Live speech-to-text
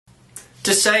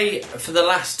To say for the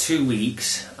last 2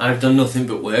 weeks I've done nothing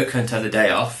but work and had a day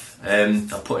off.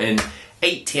 I put in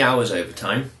 80 hours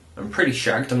overtime. I'm pretty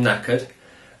shagged, I'm knackered.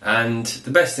 And the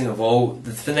best thing of all,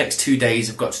 for the next 2 days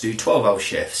I've got to do 12-hour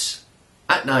shifts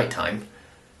at night time.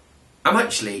 I'm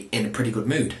actually in a pretty good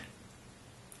mood.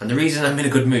 And the reason I'm in a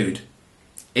good mood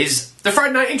is the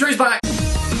Friday night intro is back!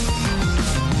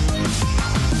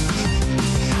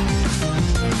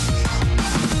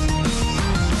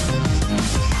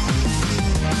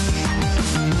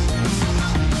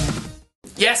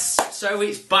 Yes, so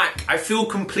it's back. I feel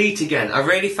complete again. I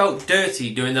really felt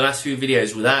dirty doing the last few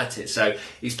videos without it, so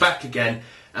it's back again.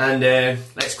 And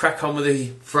let's crack on with the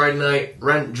Friday night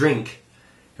rant drink.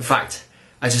 In fact,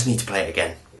 I just need to play it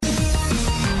again.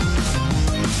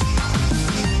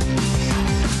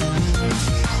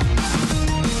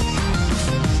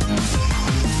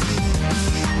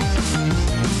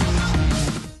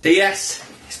 So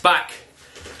yes, it's back.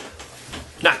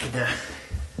 Knackered now.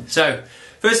 So,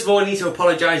 first of all, I need to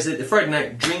apologise that the Friday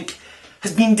night drink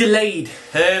has been delayed.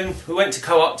 We went to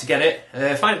Co-op to get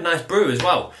it. Found a nice brew as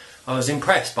well. I was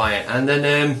impressed by it, and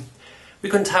then we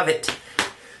couldn't have it.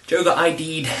 Jo got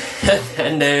ID'd,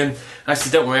 and I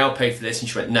said, "Don't worry, I'll pay for this." And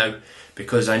she went, "No,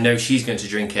 because I know she's going to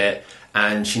drink it,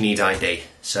 and she needs ID."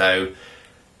 So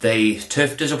they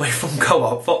turfed us away from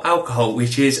Co-op for alcohol,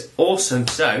 which is awesome.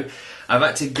 So I've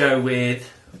had to go with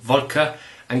vodka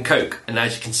and Coke, and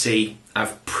as you can see,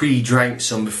 I've pre-drank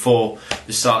some before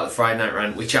the start of the Friday Night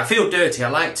Rant, which I feel dirty. I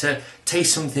like to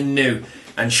taste something new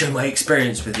and share my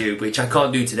experience with you, which I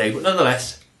can't do today, but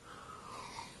nonetheless,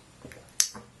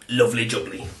 lovely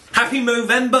jubbly. Happy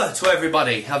Movember to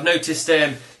everybody. I've noticed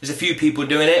there's a few people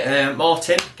doing it.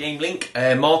 Martin, Game Link,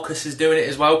 Marcus is doing it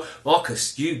as well.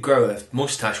 Marcus, you grow a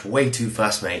moustache way too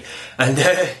fast, mate. And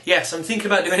yes, I'm thinking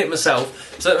about doing it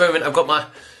myself. So at the moment, I've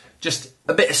got just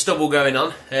a bit of stubble going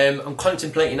on. I'm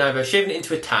contemplating either shaving it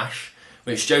into a tash,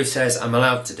 which Jo says I'm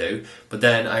allowed to do, but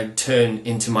then I turn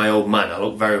into my old man. I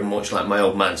look very much like my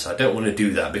old man, so I don't want to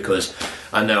do that because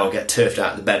I know I'll get turfed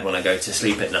out of the bed when I go to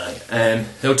sleep at night.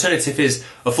 The alternative is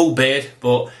a full beard,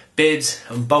 but beards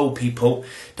and bald people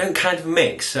don't kind of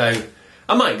mix, so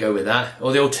I might go with that.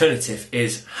 Or the alternative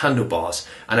is handlebars.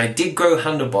 And I did grow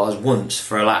handlebars once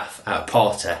for a laugh at a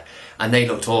party, and they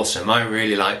looked awesome. I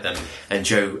really liked them, and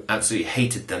Jo absolutely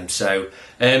hated them. So,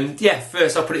 yeah,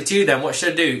 first I'll put it to you then. What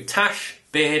should I do? Tash,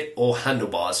 beard, or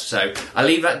handlebars? So I'll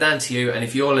leave that down to you, and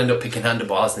if you all end up picking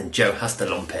handlebars, then Jo has to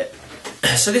lump it.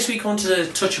 So this week I wanted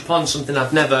to touch upon something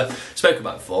I've never spoke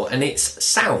about before, and it's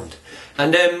sound.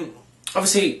 And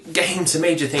obviously, games, a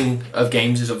major thing of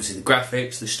games is obviously the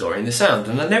graphics, the story, and the sound.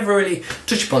 And I never really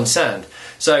touch upon sound.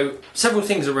 So, several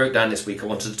things I wrote down this week I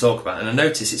wanted to talk about, and I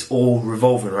noticed it's all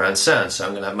revolving around sound, so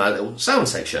I'm going to have my little sound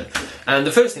section. And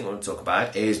the first thing I want to talk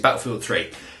about is Battlefield 3.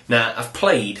 Now, I've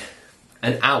played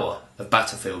an hour of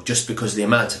Battlefield just because of the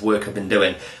amount of work I've been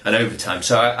doing and overtime,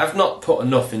 so I've not put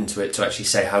enough into it to actually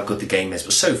say how good the game is,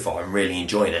 but so far I'm really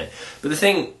enjoying it. But the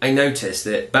thing I noticed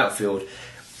that Battlefield,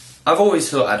 I've always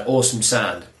thought had awesome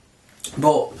sound,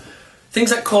 but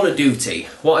things like Call of Duty,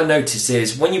 what I noticed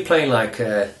is when you're playing like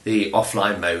the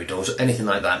offline mode or anything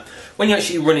like that, when you're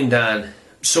actually running down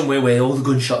somewhere where all the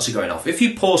gunshots are going off, if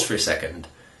you pause for a second,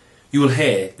 you will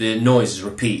hear the noises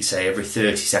repeat, say, every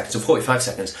 30 seconds or 45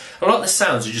 seconds. A lot of the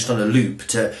sounds are just on a loop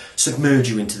to submerge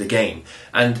you into the game.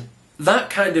 And that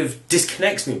kind of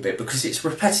disconnects me a bit because it's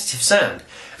repetitive sound.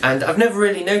 And I've never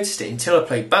really noticed it until I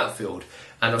played Battlefield.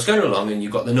 And I was going along and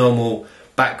you've got the normal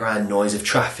background noise of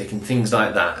traffic and things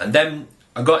like that. And then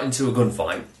I got into a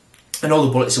gunfight and all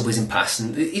the bullets are whizzing past,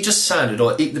 and it just sounded,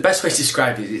 the best way to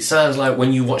describe it is it sounds like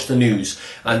when you watch the news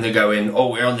and they're going,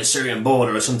 "Oh, we're on the Syrian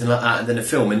border," or something like that, and then a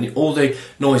film, and all the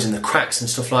noise and the cracks and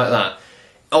stuff like that,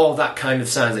 all that kind of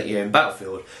sounds that you hear in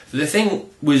Battlefield. But the thing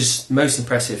was most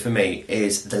impressive for me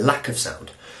is the lack of sound.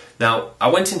 Now, I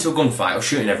went into a gunfight, I was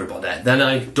shooting everybody, then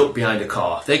I ducked behind a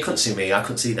car. They couldn't see me, I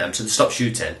couldn't see them, so they stopped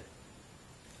shooting,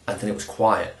 and then it was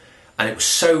quiet. And it was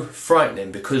so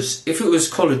frightening because if it was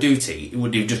Call of Duty, it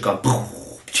would have just gone boom,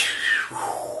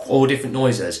 all different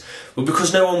noises. But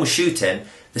because no one was shooting,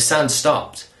 the sound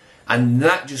stopped. And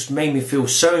that just made me feel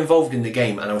so involved in the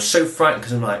game, and I was so frightened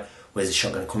because I'm like, where's the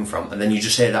shot going to come from? And then you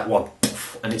just hear that one,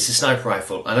 and it's a sniper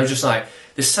rifle. And I was just like,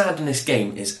 the sound in this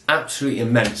game is absolutely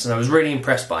immense, and I was really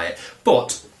impressed by it.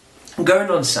 But going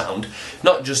on sound,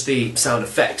 not just the sound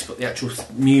effects, but the actual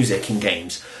music in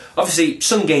games. Obviously,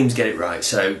 some games get it right.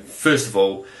 So, first of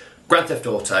all, Grand Theft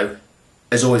Auto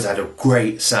has always had a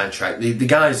great soundtrack. The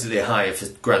guys that they hire for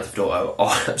Grand Theft Auto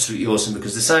are absolutely awesome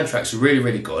because the soundtracks are really,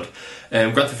 really good.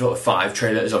 Grand Theft Auto 5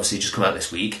 trailer has obviously just come out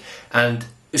this week, and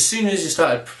as soon as you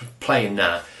started playing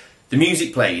that, the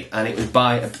music played, and it was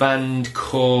by a band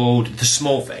called The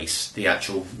Small Face, the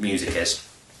actual music is.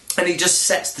 And it just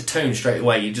sets the tone straight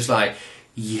away. You're just like,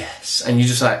 yes. And you're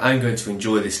just like, I'm going to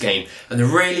enjoy this game. And they're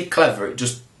really clever. It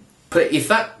just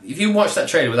if you watch that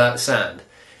trailer without the sound,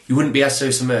 you wouldn't be as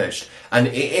so submerged. And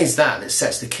it is that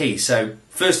sets the key. So,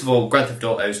 first of all, Grand Theft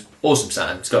Auto's awesome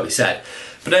sound, it's got to be said.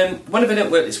 But when I've been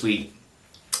at work this week,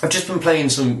 I've just been playing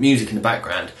some music in the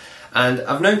background. And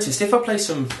I've noticed if I play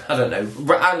some, I don't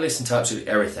know, I listen to absolutely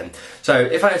everything. So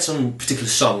if I had some particular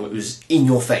song that was in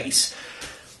your face,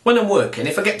 when I'm working,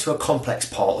 if I get to a complex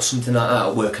part or something like that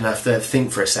at work and I have to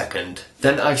think for a second,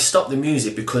 then I stop the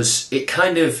music because it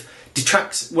kind of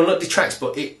detracts, well not detracts,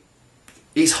 but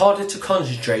it's harder to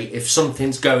concentrate if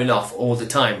something's going off all the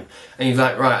time. And you're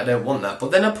like, right, I don't want that.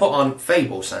 But then I put on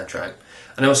Fable soundtrack.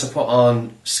 And I also put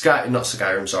on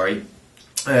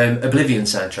Oblivion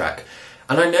soundtrack.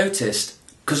 And I noticed,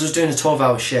 because I was doing a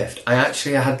 12-hour shift, I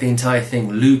had the entire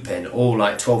thing looping, all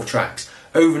like 12 tracks,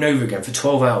 over and over again for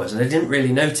 12 hours, and I didn't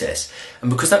really notice. And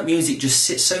because that music just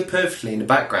sits so perfectly in the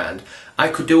background, I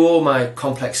could do all my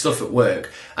complex stuff at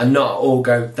work and not all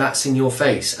go, that's in your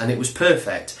face, and it was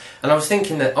perfect. And I was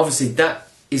thinking that obviously that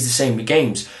is the same with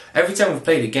games. Every time I've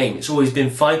played a game, it's always been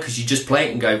fine because you just play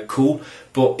it and go, cool.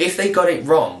 But if they got it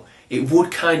wrong, it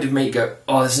would kind of make you go,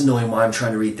 oh, that's annoying why I'm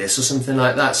trying to read this, or something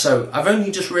like that. So I've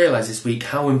only just realised this week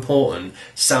how important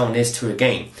sound is to a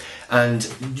game. And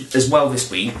as well this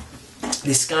week,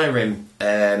 this Skyrim,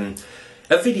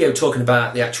 a video talking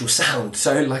about the actual sound.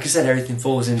 So like I said, everything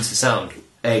falls into sound.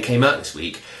 It came out this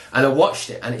week, and I watched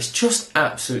it, and it's just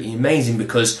absolutely amazing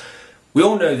because we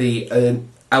all know the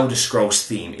Elder Scrolls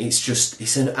theme.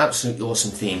 It's an absolutely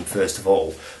awesome theme, first of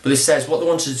all. But it says what they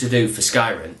wanted to do for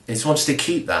Skyrim is they wanted to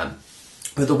keep that,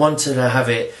 but they wanted to have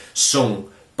it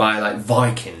sung by like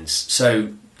Vikings. So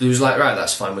they was like, right,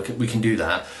 that's fine, we can do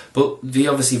that. But the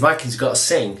obviously Vikings got to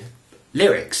sing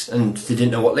lyrics, and they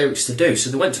didn't know what lyrics to do. So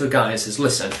they went to a guy and says,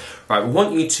 listen, right, we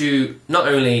want you to not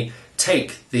only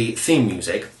take the theme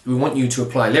music, we want you to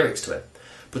apply lyrics to it.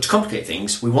 But to complicate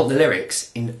things, we want the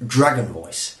lyrics in dragon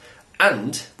voice.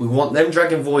 And we want them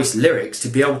dragon voice lyrics to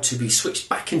be able to be switched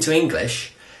back into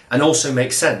English and also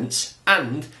make sense.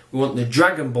 And we want the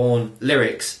Dragonborn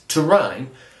lyrics to rhyme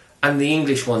and the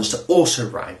English ones to also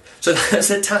rhyme. So that's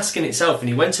a task in itself. And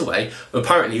he went away,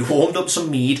 apparently warmed up some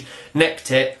mead,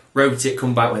 necked it, wrote it,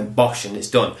 come back, went bosh, and it's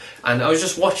done. And I was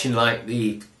just watching like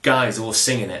the guys all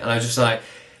singing it, and I was just like,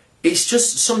 it's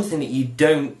just something that you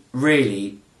don't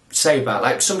really say about.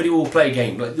 Like somebody will play a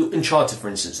game, like Uncharted for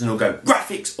instance, and they'll go,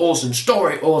 graphics awesome,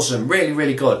 story awesome, really,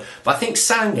 really good. But I think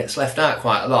sound gets left out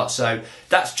quite a lot. So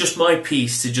that's just my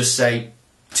piece to just say,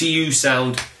 to you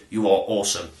sound, you are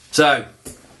awesome. So,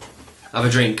 have a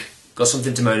drink, got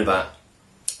something to moan about.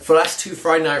 For the last 2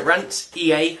 Friday Night Rants,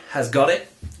 EA has got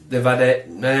it. They've had it,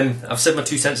 I've said my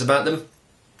 2 cents about them.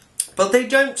 But they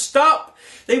don't stop!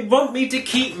 They want me to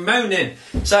keep moaning.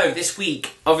 So this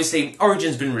week, obviously,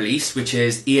 Origin's been released, which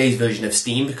is EA's version of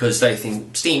Steam, because they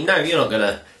think, Steam, no, you're not going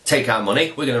to take our money.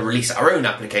 We're going to release our own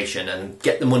application and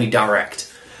get the money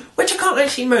direct. Which I can't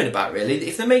actually moan about, really.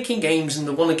 If they're making games and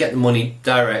they want to get the money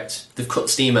direct, they've cut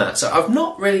Steam out. So I've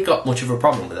not really got much of a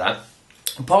problem with that.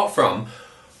 Apart from,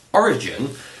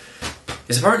 Origin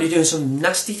is apparently doing some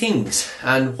nasty things.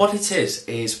 And what it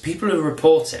is people are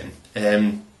reporting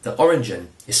that Origin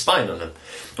is spying on them.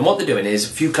 And what they're doing is,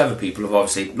 a few clever people have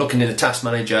obviously looking in the task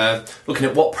manager, looking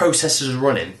at what processes are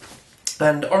running.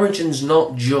 And Origin's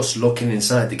not just looking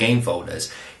inside the game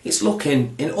folders, it's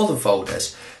looking in other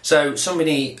folders. So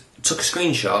somebody took a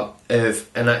screenshot of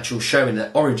an actual showing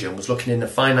that Origin was looking in a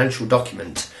financial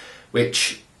document,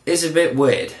 which is a bit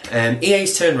weird.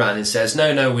 EA's turned around and says,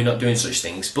 no, we're not doing such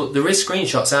things. But there is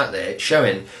screenshots out there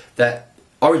showing that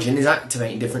Origin is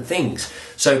activating different things.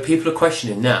 So people are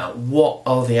questioning now, what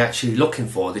are they actually looking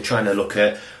for? They're trying to look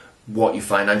at what your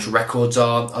financial records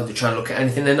are they trying to look at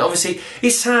anything? And obviously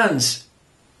it sounds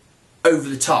over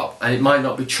the top and it might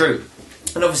not be true.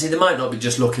 And obviously they might not be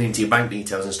just looking into your bank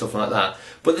details and stuff like that.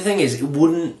 But the thing is, it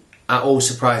wouldn't at all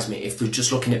surprise me if they're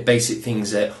just looking at basic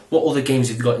things at what other games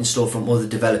have you got installed from other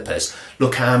developers,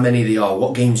 look how many they are,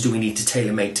 what games do we need to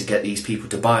tailor make to get these people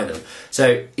to buy them.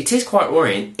 So it is quite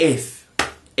worrying if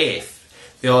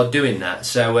they are doing that.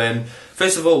 So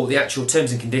first of all, the actual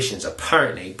terms and conditions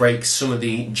apparently break some of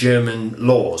the German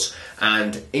laws,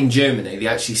 and in Germany they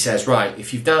actually says, right,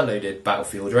 if you've downloaded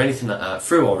Battlefield or anything like that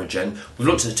through Origin, we've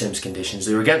looked at the terms and conditions,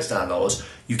 they're against our laws,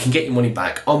 you can get your money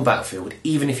back on Battlefield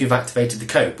even if you've activated the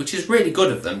code, which is really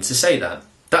good of them to say that.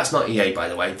 That's not EA, by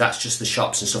the way, that's just the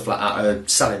shops and stuff like that are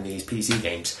selling these PC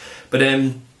games. But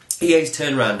EA's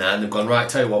turned around now and they've gone, right,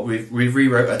 tell you what, we've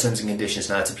rewrote our terms and conditions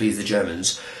now to please the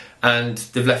Germans, and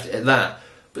they've left it at that.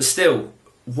 But still,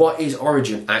 what is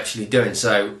Origin actually doing?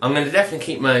 So I'm going to definitely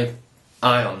keep my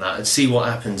eye on that and see what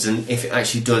happens, and if it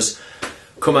actually does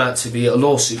come out to be a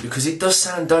lawsuit, because it does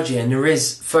sound dodgy and there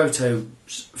is photos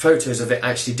of it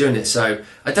actually doing it. So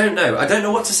I don't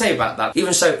know what to say about that.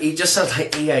 Even so, it just sounds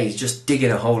like EA is just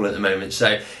digging a hole at the moment.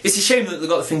 So it's a shame that they've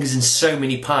got the fingers in so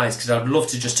many pies, because I'd love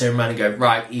to just turn around and go,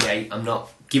 right, EA, I'm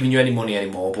not giving you any money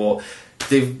anymore, but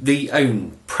they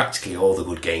own practically all the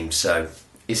good games, so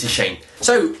it's a shame.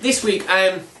 So this week,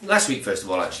 last week first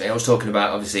of all actually, I was talking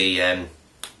about obviously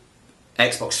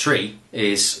Xbox 3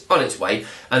 is on its way,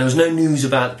 and there was no news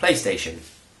about the PlayStation.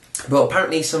 But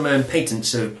apparently some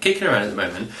patents are kicking around at the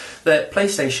moment that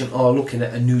PlayStation are looking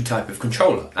at a new type of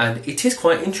controller, and it is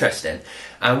quite interesting.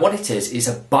 And what it is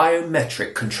a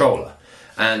biometric controller.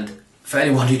 And for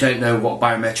anyone who don't know what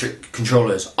biometric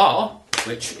controllers are,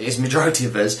 which is majority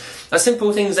of us, are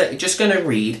simple things that you're just going to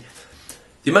read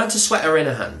the amount of sweat are in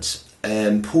our hands,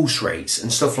 pulse rates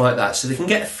and stuff like that, so they can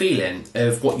get a feeling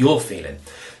of what you're feeling.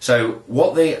 So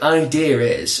what the idea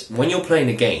is, when you're playing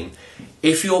a game,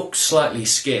 if you're slightly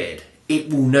scared,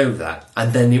 it will know that,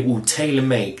 and then it will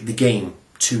tailor-make the game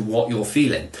to what you're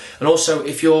feeling. And also,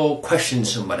 if you're questioning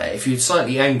somebody, if you're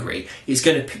slightly angry, it's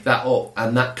going to pick that up,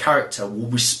 and that character will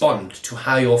respond to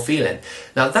how you're feeling.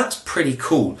 Now, that's pretty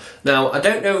cool. Now, I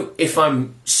don't know if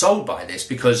I'm sold by this,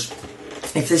 because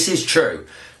if this is true,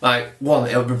 like, one,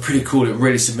 it'll be pretty cool, it'll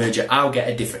really submerge it. I'll get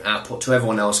a different output to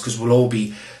everyone else, because we'll all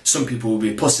be, some people will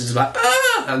be pussies like,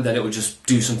 ah, and then it will just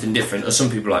do something different. Or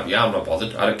some people are like, yeah, I'm not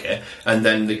bothered, I don't care. And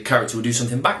then the character will do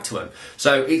something back to him.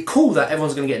 So it's cool that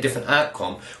everyone's going to get a different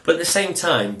outcome, but at the same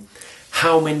time,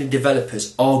 how many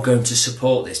developers are going to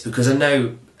support this? Because I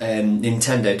know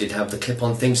Nintendo did have the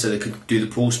clip-on thing so they could do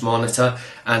the pulse monitor,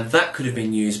 and that could have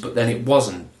been used, but then it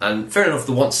wasn't. And fair enough,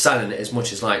 they weren't selling it as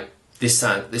much as like,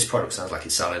 this product sounds like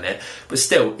it's selling it, but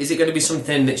still, is it going to be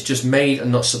something that's just made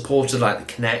and not supported like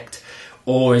the Kinect,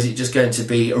 or is it just going to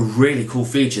be a really cool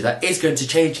feature that is going to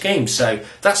change games? So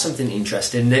that's something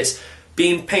interesting that's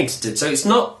being patented. So it's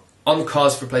not on the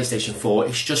cards for PlayStation 4,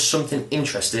 it's just something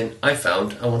interesting I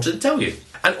found I wanted to tell you.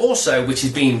 And also, which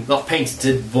is being not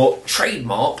patented but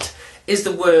trademarked, is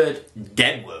the word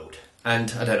Dead World.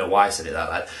 And I don't know why I said it that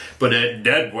loud, but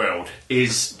Dead World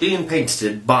is being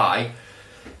patented by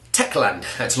Techland.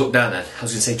 I had to look down there. I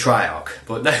was going to say Triarch,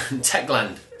 but no,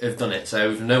 Techland have done it.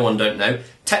 So if no one don't know,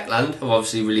 Techland have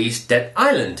obviously released Dead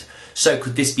Island. So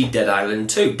could this be Dead Island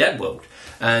 2, Dead World?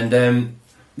 And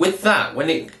with that, when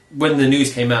the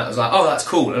news came out, I was like, oh, that's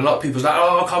cool. And a lot of people was like,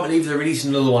 oh, I can't believe they're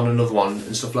releasing another one,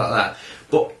 and stuff like that.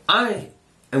 But I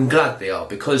am glad they are,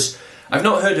 because I've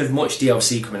not heard of much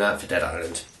DLC coming out for Dead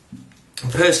Island.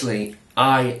 Personally,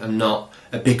 I am not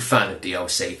a big fan of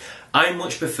DLC. I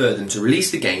much prefer them to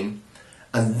release the game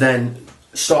and then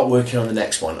start working on the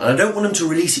next one. And I don't want them to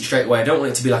release it straight away. I don't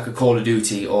want it to be like a Call of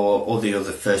Duty or the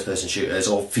other first-person shooters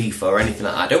or FIFA or anything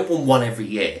like that. I don't want one every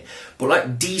year. But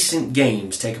like, decent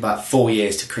games take about 4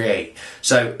 years to create.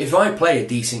 So if I play a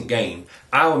decent game,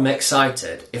 I'm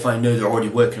excited if I know they're already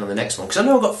working on the next one. Because I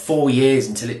know I've got 4 years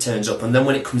until it turns up, and then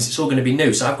when it comes, it's all going to be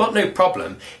new. So I've got no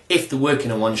problem if they're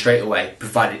working on one straight away,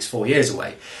 provided it's 4 years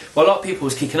away. Well, a lot of people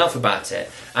was kicking off about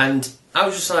it. And I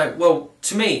was just like, well,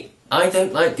 to me, I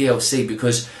don't like DLC,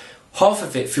 because half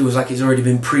of it feels like it's already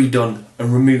been pre-done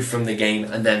and removed from the game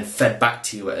and then fed back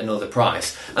to you at another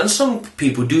price. And some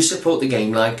people do support the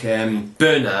game, like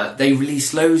Burnout. They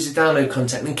released loads of download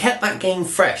content and kept that game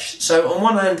fresh. So on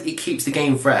one hand, it keeps the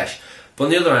game fresh, but on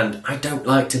the other hand, I don't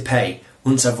like to pay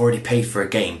once I've already paid for a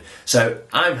game. So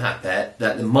I'm happy that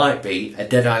there might be a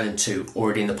Dead Island 2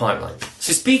 already in the pipeline.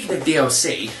 So speaking of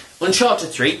DLC, Uncharted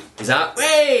 3 is out.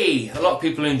 Way! A lot of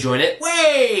people are enjoying it.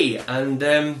 Way! And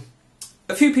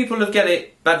a few people have given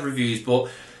it bad reviews, but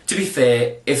to be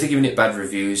fair, if they're giving it bad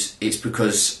reviews, it's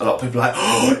because a lot of people are like,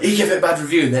 oh, he gave it a bad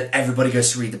review, and then everybody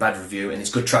goes to read the bad review, and it's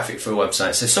good traffic for a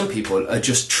website. So some people are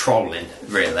just trolling,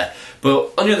 really.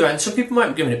 But on the other hand, some people might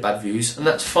be giving it bad reviews, and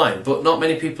that's fine, but not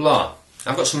many people are.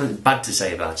 I've got something bad to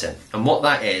say about it, and what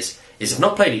that is I've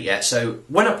not played it yet, so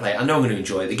when I play it, I know I'm going to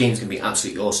enjoy it. The game's going to be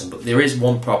absolutely awesome, but there is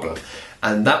one problem,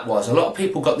 and that was a lot of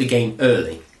people got the game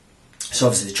early. So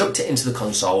obviously they chucked it into the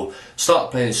console,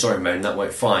 started playing in story mode, and that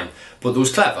went fine. But it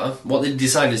was clever. What they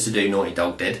decided to do, Naughty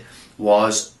Dog did,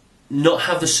 was not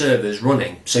have the servers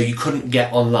running, so you couldn't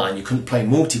get online, you couldn't play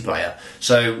multiplayer.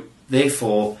 So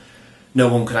therefore, no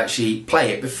one could actually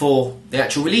play it before the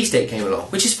actual release date came along,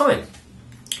 which is fine.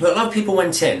 But a lot of people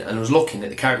went in and was looking at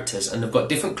the characters, and they've got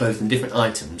different clothes and different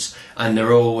items, and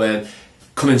they're all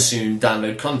coming soon,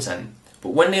 download content.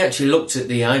 But when they actually looked at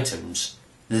the items,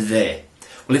 they're there.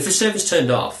 Well, if the server's turned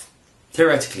off,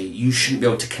 theoretically, you shouldn't be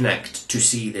able to connect to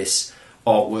see this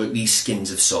artwork, these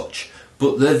skins of such,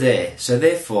 but they're there, so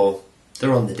therefore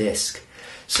they're on the disc.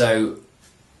 So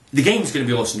the game's going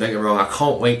to be awesome, don't get me wrong, I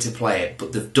can't wait to play it,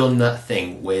 but they've done that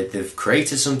thing where they've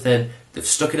created something, they've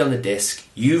stuck it on the disc,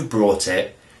 you've brought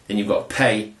it, then you've got to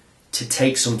pay to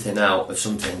take something out of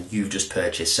something you've just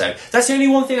purchased. So that's the only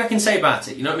one thing I can say about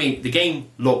it, you know what I mean? The game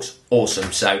looks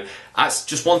awesome, so that's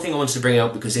just one thing I wanted to bring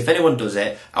up, because if anyone does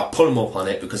it, I'll pull them up on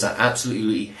it, because I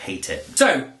absolutely hate it.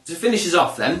 So, to finish this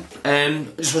off then, I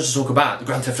just want to talk about the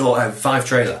Grand Theft Auto 5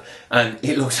 trailer, and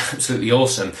it looks absolutely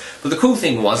awesome. But the cool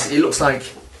thing was, it looks like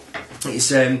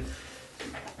it's,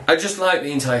 I just like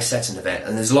the entire setting of it,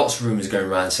 and there's lots of rumours going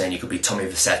around saying you could be Tommy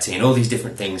Vercetti and all these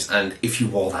different things, and if you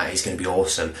wore that, it's going to be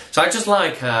awesome. So I just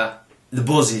like the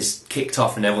buzz is kicked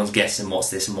off and everyone's guessing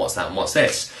what's this and what's that and what's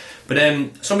this. But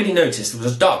somebody noticed there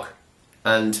was a dog,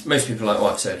 and most people are like,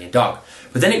 oh, it's only a dog.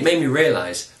 But then it made me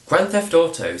realise Grand Theft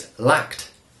Autos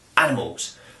lacked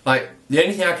animals. Like, the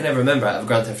only thing I can ever remember out of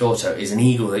Grand Theft Auto is an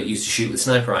eagle that used to shoot with a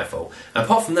sniper rifle. And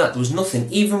apart from that, there was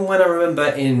nothing. Even when I remember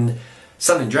in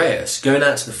San Andreas going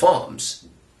out to the farms,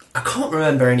 I can't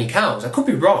remember any cows. I could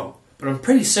be wrong, but I'm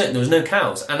pretty certain there was no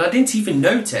cows, and I didn't even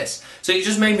notice. So it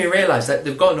just made me realise that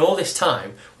they've gotten all this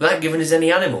time without giving us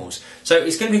any animals. So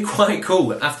it's going to be quite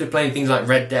cool after playing things like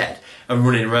Red Dead and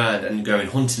running around and going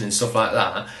hunting and stuff like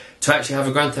that, to actually have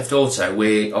a Grand Theft Auto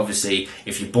where, obviously,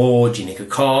 if you're bored, you nick a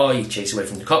car, you chase away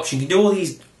from the cops, you can do all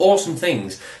these awesome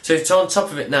things. So it's on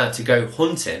top of it now to go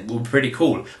hunting will be pretty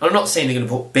cool. And I'm not saying they're going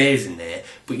to put bears in there,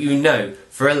 but you know,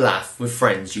 for a laugh with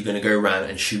friends, you're going to go around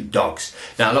and shoot dogs.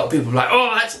 Now, a lot of people are like,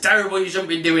 oh, that's terrible, you shouldn't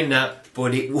be doing that.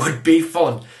 But it would be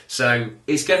fun. So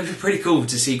it's going to be pretty cool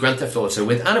to see Grand Theft Auto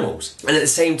with animals. And at the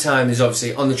same time, there's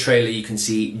obviously on the trailer you can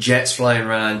see jets flying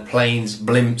around, planes,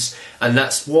 blimps, and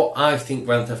that's what I think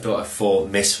Grand Theft Auto 4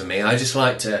 missed for me. I just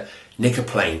like to nick a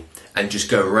plane and just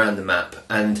go around the map,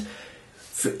 and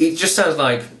it just sounds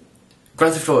like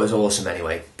Grand Theft Auto is awesome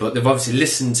anyway, but they've obviously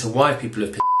listened to why people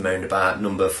have moaned about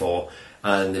number 4,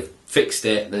 and they've fixed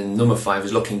it, and number 5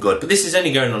 is looking good. But this is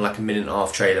only going on like a minute and a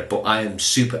half trailer, but I am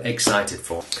super excited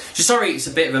for. So sorry, it's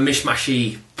a bit of a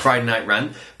mishmashy Friday night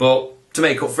rant, but to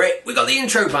make up for it, we got the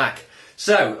intro back.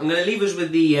 So I'm going to leave us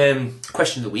with the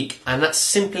question of the week, and that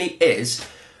simply is,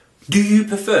 do you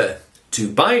prefer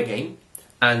to buy a game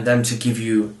and them to give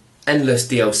you endless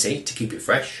DLC to keep it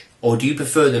fresh, or do you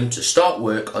prefer them to start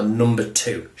work on number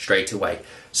 2 straight away?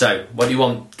 So, what do you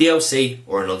want, DLC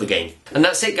or another game? And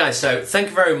that's it, guys. So, thank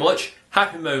you very much.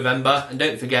 Happy Movember, and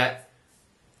don't forget,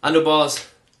 handlebars,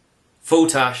 full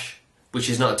tash, which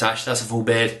is not a tash, that's a full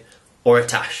beard, or a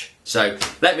tash. So,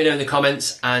 let me know in the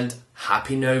comments, and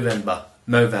happy November.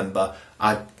 Movember.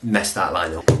 I messed that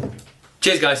line up.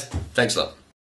 Cheers, guys. Thanks a lot.